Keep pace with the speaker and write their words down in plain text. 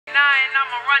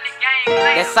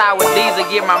That's how with Diesel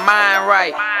get my mind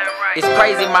right. It's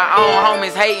crazy, my own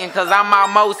homies hating, cause I'm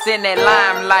almost in that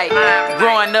limelight.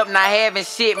 Growing up not having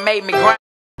shit made me grind.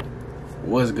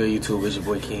 What's good, YouTube? It's your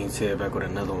boy King Ted back with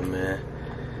another one, man.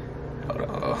 Hold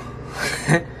on.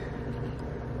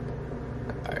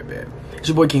 Alright, man. It's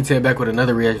your boy King Ted back with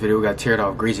another reaction video. We got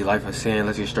TearitOffGreezy, Life of Sin.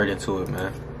 Let's get straight into it,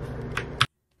 man.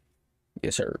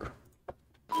 Yes, sir.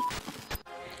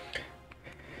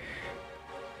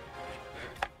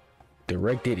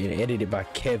 Directed and edited by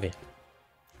Kevin.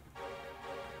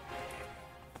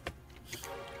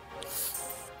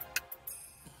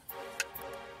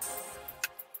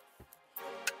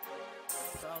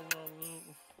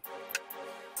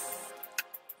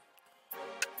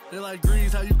 They like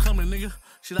Grease, how you coming, nigga?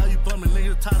 Shit, how you bumming,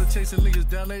 nigga? Tired of chasing niggas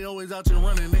down, they always out here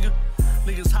running, nigga.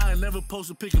 Niggas high and never post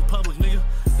a pic in public, nigga.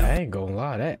 I ain't gonna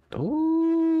lie, that.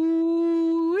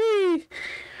 Ooh.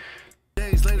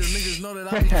 Days later, niggas know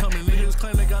that I be coming. Niggas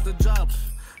claim they got the job,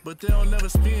 but they don't never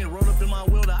spin. Rolled up in my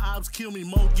will, the ops kill me,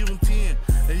 Mo give them 10.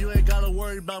 And you ain't gotta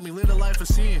worry about me, live a life of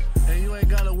sin. And you ain't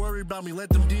gotta worry about me, let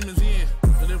them demons in.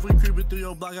 And if we creep it through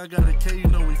your block, I got a K, you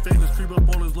know we famous. Creep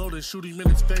up on his load and shoot him in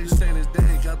his face. This ain't his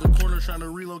day, got the corner trying to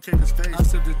relocate his face. I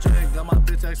said the drink, got my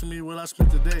bitch asking me what I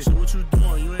spent today. So what you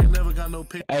doing? You ain't never got no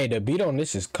pay. Hey, the beat on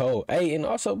this is cold. Hey, and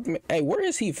also, hey, where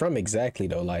is he from exactly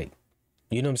though? Like,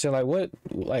 you know what I'm saying? Like, what?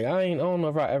 Like, I don't know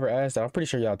if I ever asked that. I'm pretty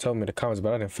sure y'all told me in the comments,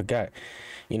 but I didn't forget.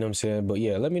 You know what I'm saying? But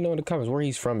yeah, let me know in the comments where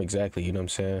he's from exactly. You know what I'm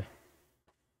saying?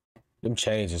 Them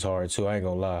chains is hard too. I ain't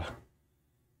gonna lie.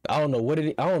 I don't know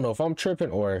I don't know if I'm tripping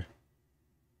or.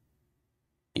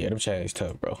 Yeah, them chains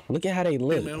tough, bro. Look at how they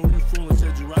live. Hey, man, who you fooling?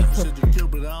 Said you rock, said you kill,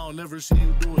 but I don't never see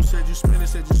you do it. Said you spin it,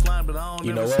 said you slime, but I don't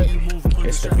you never know see what? you move.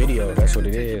 It's the video. That's what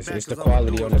it is. It's the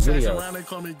quality on the video. Around, they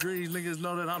call me Grease. Niggas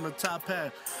know that I'm the top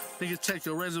hat. Niggas check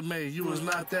your resume. You was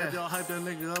not that. Y'all hyped that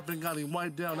nigga up and got him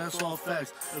wiped down. That's all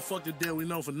facts. And fuck the deal we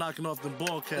know for knocking off the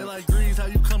ball caps. They like Grease, how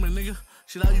you coming, nigga?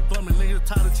 Shit, how you bumming, nigga?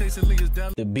 Tired of chasing niggas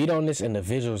down. The beat on this and the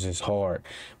visuals is hard,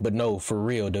 but no, for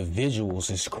real, the visuals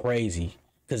is crazy.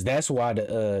 Cause that's why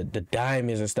the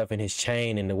diamonds and stuff in his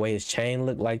chain and the way his chain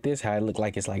look like this, how it look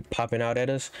like it's like popping out at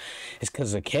us, it's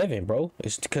cause of Kevin, bro.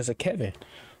 It's because of Kevin.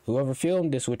 Whoever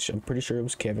filmed this, which I'm pretty sure it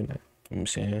was Kevin. You know what I'm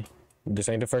saying? This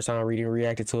ain't the first time I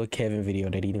reacted to a Kevin video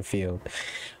that he didn't film.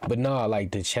 But nah,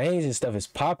 like the chains and stuff is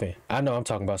popping. I know I'm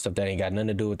talking about stuff that ain't got nothing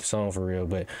to do with the song for real,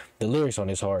 but the lyrics on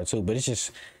this hard too. But it's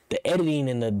just the editing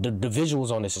and the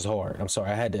visuals on this is hard. I'm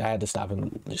sorry, I had to stop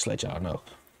and just let y'all know.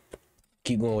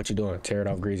 Keep going what you're doing.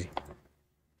 TearitOffGreezy.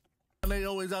 They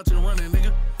always out here running,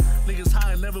 nigga. Niggas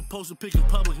high and never post a pic in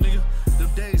public, nigga. Them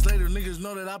days later, niggas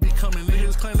know that I be coming.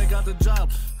 Niggas claim they got the job,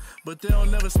 but they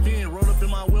don't never spin. Rolled up in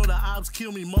my will, the ops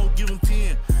kill me, Mo give them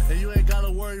 10. And you ain't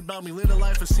gotta worry about me, live a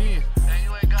life of sin. And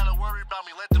you ain't gotta worry about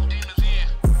me, let them demons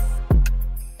in.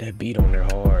 That beat on there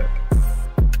hard.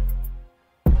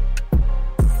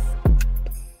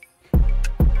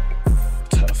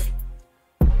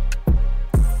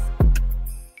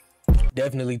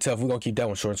 Definitely tough. We're gonna keep that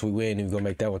one short so we ain't even gonna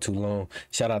make that one too long.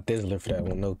 Shout out Thizzler for that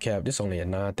one, no cap. This only at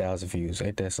 9,000 views.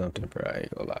 Ain't that something, bro? I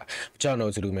ain't gonna lie. But y'all know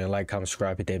what to do, man. Like, comment,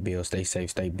 subscribe, hit that bell. Stay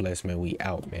safe, stay blessed, man. We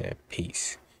out, man.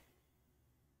 Peace.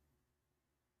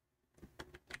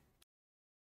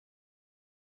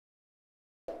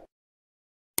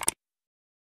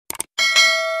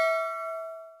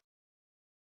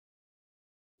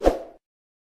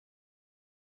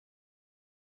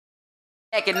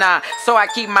 So I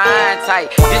keep my eye tight.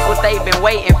 This what they've been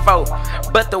waiting for,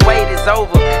 but the wait is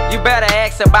over. You better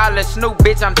ask about the Snoop,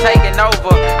 bitch, I'm taking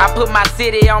over. I put my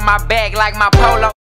city on my back like my polo.